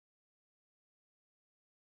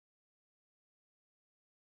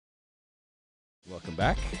Welcome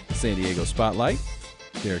back. San Diego Spotlight.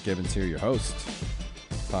 Derek Evans here, your host.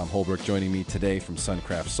 Tom Holbrook joining me today from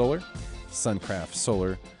Suncraft Solar,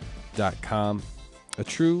 suncraftsolar.com. A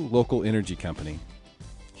true local energy company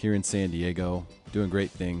here in San Diego, doing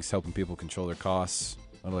great things, helping people control their costs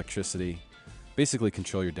on electricity, basically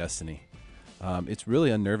control your destiny. It's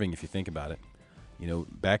really unnerving if you think about it. You know,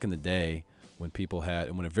 back in the day when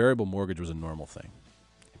when a variable mortgage was a normal thing,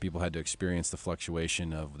 people had to experience the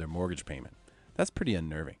fluctuation of their mortgage payment. That's pretty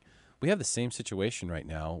unnerving. We have the same situation right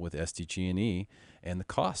now with SDG&E and the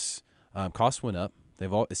costs. Costs went up.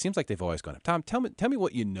 It seems like they've always gone up. Tom, tell me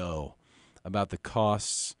what you know about the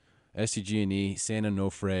costs, SDG&E, San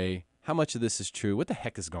Onofre. How much of this is true? What the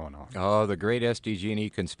heck is going on? Oh, the great SDG&E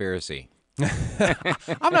conspiracy.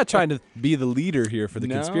 I'm not trying to be the leader here for the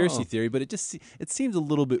conspiracy No. theory, but it seems a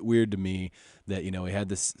little bit weird to me that, we had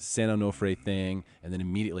this San Onofre thing, and then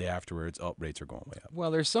immediately afterwards, rates are going way up. Well,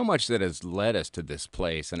 there's so much that has led us to this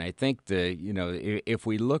place, and I think if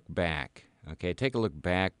we look back, okay, take a look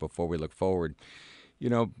back before we look forward.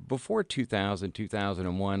 Before 2000,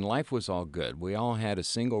 2001, life was all good. We all had a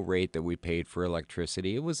single rate that we paid for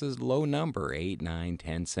electricity. It was a low number, 8, 9,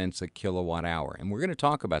 10 cents a kilowatt hour. And we're going to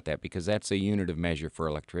talk about that because that's a unit of measure for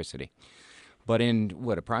electricity. But in,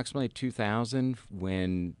 approximately 2000,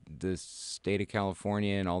 when the state of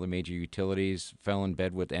California and all the major utilities fell in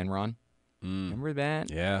bed with Enron, remember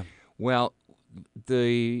that? Yeah. Well,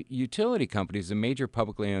 the utility companies, the major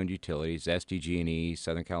publicly owned utilities, SDG&E,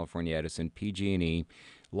 Southern California Edison, PG&E,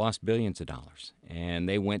 lost billions of dollars, and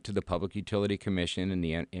they went to the Public Utility Commission and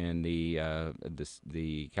the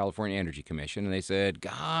California Energy Commission, and they said,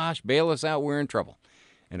 "Gosh, bail us out. We're in trouble."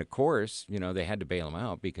 And of course, they had to bail them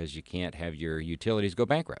out because you can't have your utilities go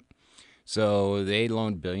bankrupt. So they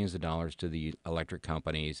loaned billions of dollars to the electric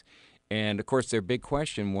companies, and of course, their big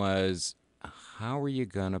question was, how are you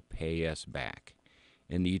going to pay us back?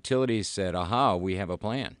 And the utilities said, aha, we have a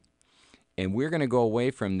plan. And we're going to go away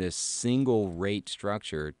from this single rate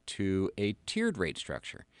structure to a tiered rate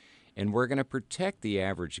structure. And we're going to protect the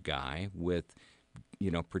average guy with,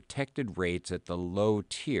 protected rates at the low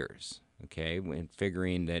tiers, okay, when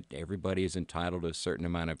figuring that everybody is entitled to a certain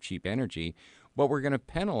amount of cheap energy, but we're going to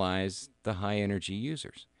penalize the high energy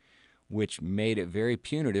users, which made it very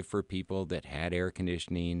punitive for people that had air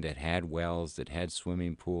conditioning, that had wells, that had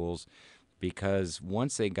swimming pools, because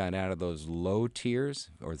once they got out of those low tiers,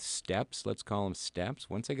 or steps, let's call them steps,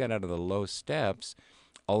 once they got out of the low steps,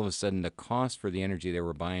 all of a sudden the cost for the energy they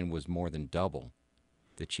were buying was more than double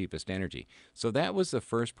the cheapest energy. So that was the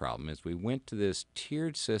first problem, is we went to this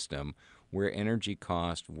tiered system where energy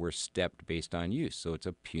costs were stepped based on use. So it's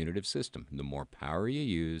a punitive system. The more power you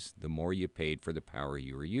use, the more you paid for the power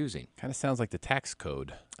you were using. Kind of sounds like the tax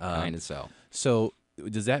code. Kind of so. So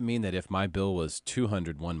does that mean that if my bill was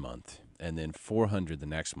 $200 one month and then $400 the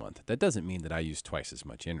next month, that doesn't mean that I use twice as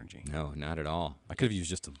much energy? No, not at all. I could have used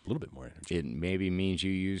just a little bit more energy. It maybe means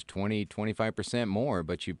you used 20, 25% more,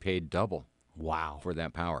 but you paid double. Wow. For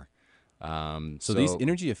that power. So these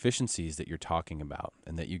energy efficiencies that you're talking about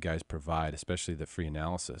and that you guys provide, especially the free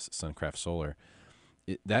analysis, Suncraft Solar,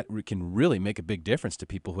 that can really make a big difference to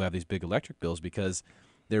people who have these big electric bills because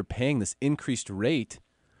they're paying this increased rate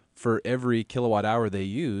for every kilowatt hour they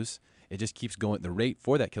use. It just keeps going. The rate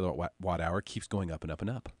for that kilowatt hour keeps going up and up and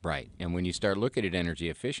up. Right. And when you start looking at energy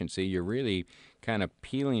efficiency, you're really kind of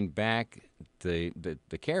peeling back the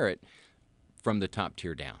carrot from the top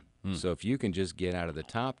tier down. So if you can just get out of the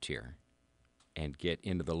top tier and get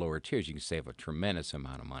into the lower tiers, you can save a tremendous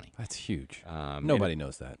amount of money. That's huge. Nobody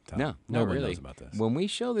knows that, Tom. No, Nobody really knows about this. When we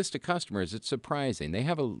show this to customers, it's surprising. They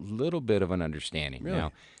have a little bit of an understanding.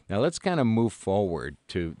 Really? Now let's kind of move forward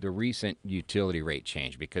to the recent utility rate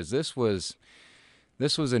change, because this was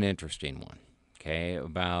an interesting one. Okay,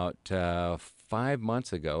 about 5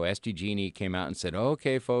 months ago, SDG&E came out and said,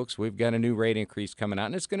 okay, folks, we've got a new rate increase coming out,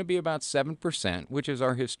 and it's going to be about 7%, which is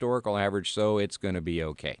our historical average, so it's going to be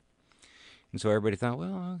okay. And so everybody thought,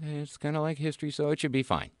 well, okay, it's kind of like history, so it should be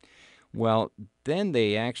fine. Well, then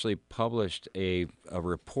they actually published a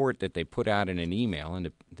report that they put out in an email,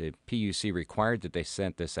 and the PUC required that they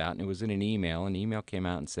sent this out, and it was in an email. An email came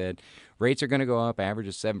out and said, rates are going to go up, average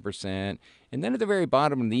is 7%. And then at the very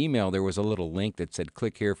bottom of the email, there was a little link that said,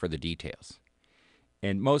 click here for the details.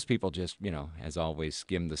 And most people just, as always,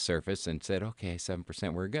 skimmed the surface and said, okay,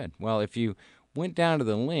 7%, we're good. Well, if you went down to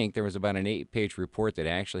the link, there was about an 8-page report that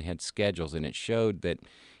actually had schedules, and it showed that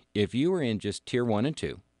if you were in just Tier 1 and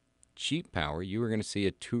 2, cheap power, you were going to see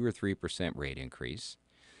a 2 or 3% rate increase.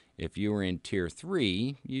 If you were in Tier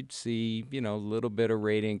 3, you'd see, a little bit of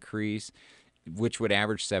rate increase, which would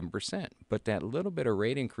average 7%. But that little bit of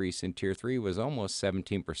rate increase in Tier 3 was almost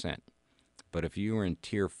 17%. But if you were in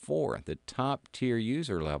tier 4, the top tier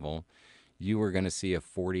user level, you were going to see a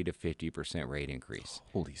 40 to 50% rate increase.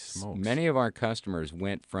 Holy smokes. Many of our customers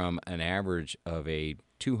went from an average of a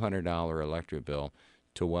 $200 electric bill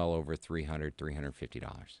to well over $300,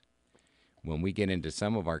 $350. When we get into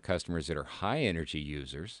some of our customers that are high energy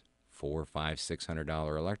users, $400, $500,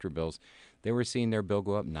 $600 electric bills, they were seeing their bill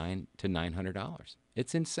go up $900 to $900.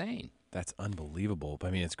 It's insane. That's unbelievable. I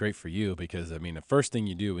mean, it's great for you because, I mean, the first thing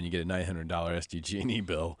you do when you get a $900 SDG&E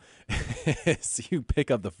bill is you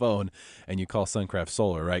pick up the phone and you call Suncraft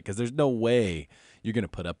Solar, right? Because there's no way you're going to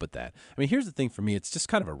put up with that. I mean, here's the thing for me. It's just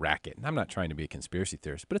kind of a racket. And I'm not trying to be a conspiracy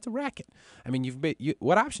theorist, but it's a racket. I mean,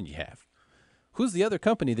 what option do you have? Who's the other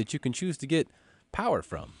company that you can choose to get power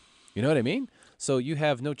from? You know what I mean? So you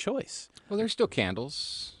have no choice. Well, there's still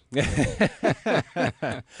candles.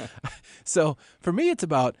 So for me, it's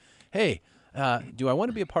about, hey, do I want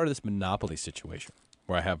to be a part of this monopoly situation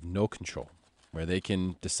where I have no control, where they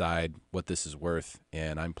can decide what this is worth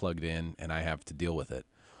and I'm plugged in and I have to deal with it?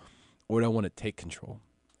 Or do I want to take control?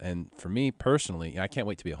 And for me personally, I can't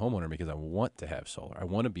wait to be a homeowner because I want to have solar. I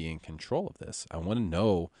want to be in control of this. I want to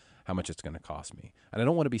know how much it's going to cost me. And I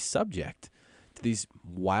don't want to be subject to these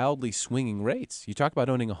wildly swinging rates. You talk about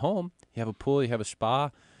owning a home, you have a pool, you have a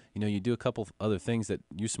spa, you do a couple of other things that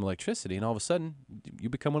use some electricity, and all of a sudden you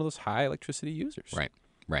become one of those high electricity users.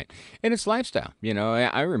 Right. And it's lifestyle.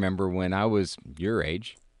 I remember when I was your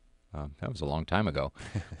age, that was a long time ago,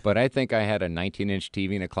 but I think I had a 19-inch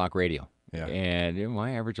TV and a clock radio. Yeah. And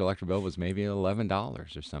my average electric bill was maybe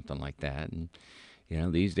 $11 or something like that. And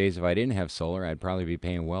these days, if I didn't have solar, I'd probably be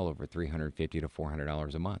paying well over $350 to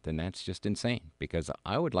 $400 a month. And that's just insane because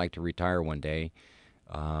I would like to retire one day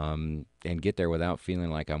and get there without feeling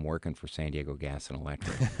like I'm working for San Diego Gas and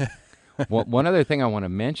Electric. Well, one other thing I want to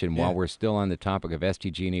mention while we're still on the topic of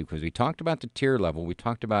SDG&E, because we talked about the tier level, we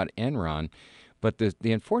talked about Enron, but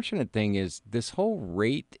the unfortunate thing is this whole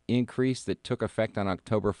rate increase that took effect on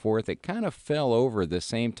October 4th, it kind of fell over the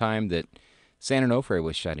same time that San Onofre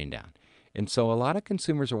was shutting down. And so a lot of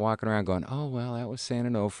consumers are walking around going, oh, well, that was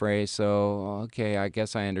San Onofre, so, okay, I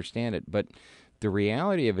guess I understand it. But the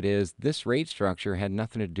reality of it is this rate structure had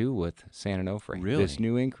nothing to do with San Onofre, Really? this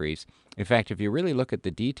new increase. In fact, if you really look at the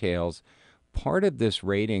details, part of this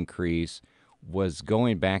rate increase was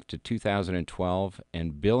going back to 2012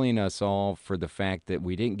 and billing us all for the fact that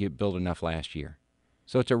we didn't get billed enough last year.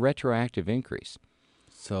 So it's a retroactive increase.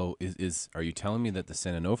 So are you telling me that the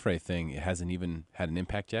San Onofre thing hasn't even had an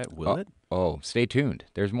impact yet? Will it? Oh, stay tuned.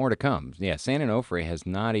 There's more to come. Yeah, San Onofre has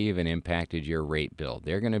not even impacted your rate bill.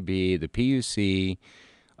 They're going to be the PUC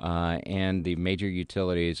and the major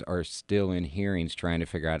utilities are still in hearings trying to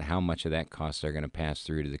figure out how much of that cost they're going to pass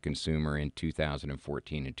through to the consumer in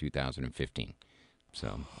 2014 and 2015.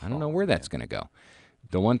 So I don't know where that's going to go.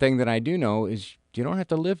 The one thing that I do know is you don't have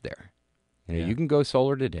to live there. You can go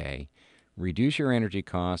solar today, reduce your energy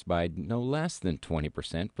costs by no less than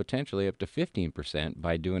 20%, potentially up to 15%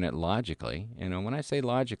 by doing it logically. When I say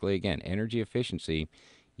logically, again, energy efficiency,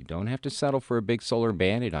 you don't have to settle for a big solar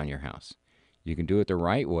Band-Aid on your house. You can do it the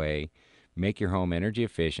right way, make your home energy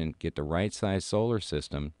efficient, get the right size solar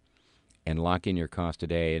system, and lock in your cost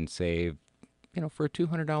today and save, for a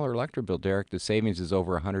 $200 electric bill, Derek, the savings is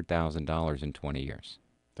over $100,000 in 20 years.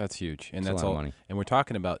 That's huge. And That's that's a lot all. of money. And we're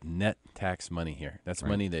talking about net tax money here. That's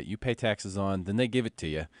money that you pay taxes on, then they give it to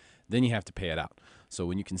you, then you have to pay it out. So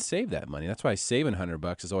when you can save that money, that's why saving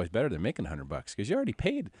 $100 is always better than making $100 because you already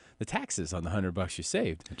paid the taxes on the $100 you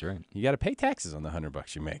saved. That's right. You got to pay taxes on the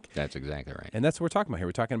 $100 you make. That's exactly right. And that's what we're talking about here.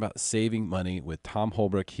 We're talking about saving money with Tom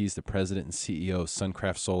Holbrook. He's the president and CEO of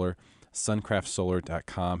Suncraft Solar,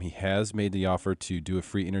 suncraftsolar.com. He has made the offer to do a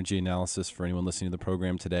free energy analysis for anyone listening to the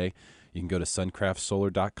program today. You can go to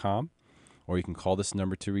suncraftsolar.com or you can call this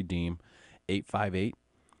number to redeem,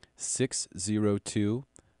 858-602-3300.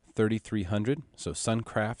 So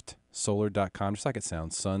suncraftsolar.com, just like it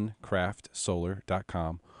sounds,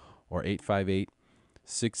 suncraftsolar.com or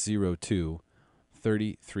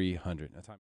 858-602-3300.